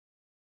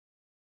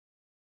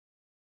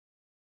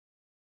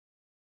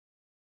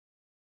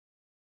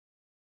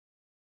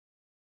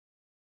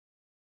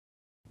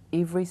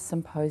every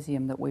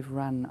symposium that we've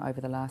run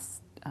over the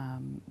last,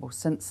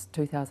 since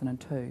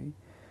 2002,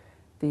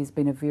 there's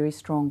been a very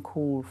strong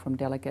call from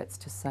delegates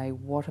to say,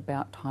 what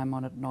about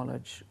time-honoured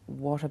knowledge?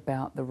 What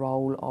about the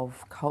role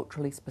of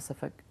culturally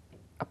specific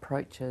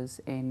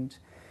approaches and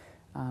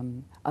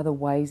other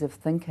ways of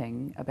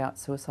thinking about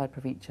suicide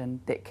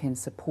prevention that can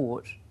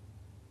support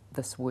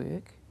this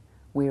work?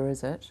 Where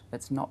is it?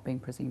 It's not being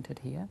presented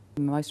here.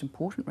 The most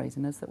important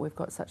reason is that we've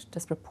got such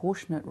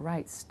disproportionate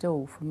rates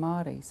still for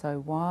Māori. So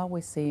while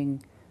we're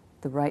seeing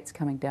the rates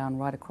coming down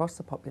right across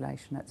the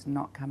population, it's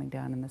not coming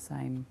down in the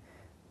same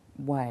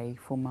way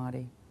for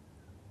Māori.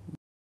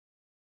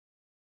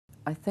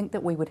 I think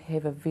that we would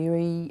have a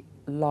very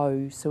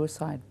low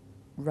suicide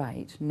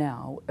rate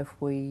now if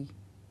we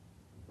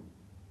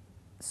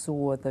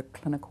saw the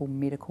clinical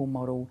medical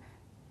model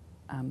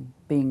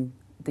being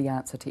the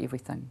answer to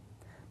everything.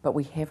 But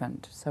we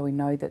haven't, so we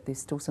know that there's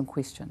still some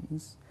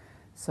questions.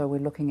 So we're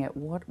looking at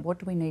what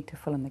do we need to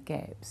fill in the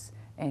gaps,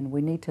 and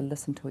we need to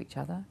listen to each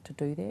other to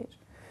do that.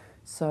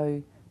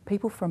 So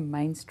people from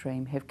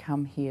mainstream have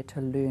come here to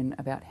learn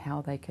about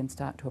how they can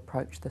start to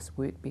approach this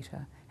work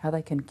better, how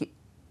they can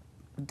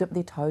dip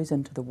their toes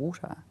into the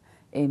water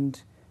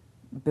and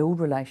build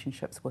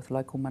relationships with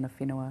local mana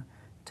whenua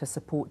to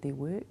support their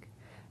work.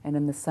 And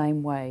in the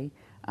same way,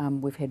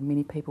 we've had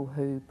many people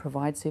who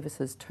provide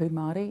services to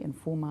Māori and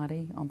for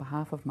Māori on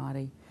behalf of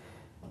Māori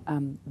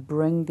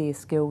bring their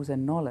skills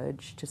and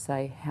knowledge to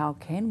say, how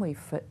can we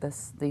fit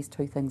these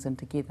two things in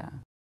together?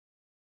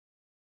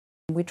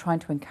 We're trying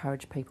to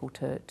encourage people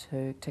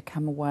to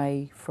come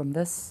away from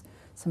this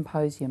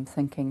symposium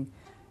thinking,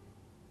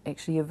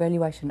 actually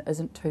evaluation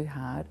isn't too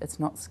hard,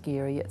 it's not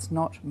scary, it's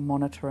not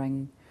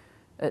monitoring,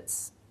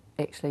 it's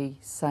actually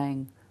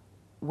saying,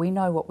 we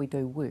know what we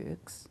do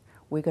works,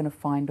 we're going to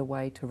find a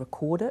way to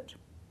record it,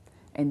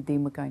 and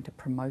then we're going to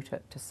promote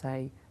it to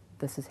say,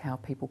 this is how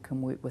people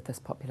can work with this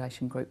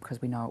population group because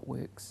we know it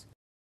works.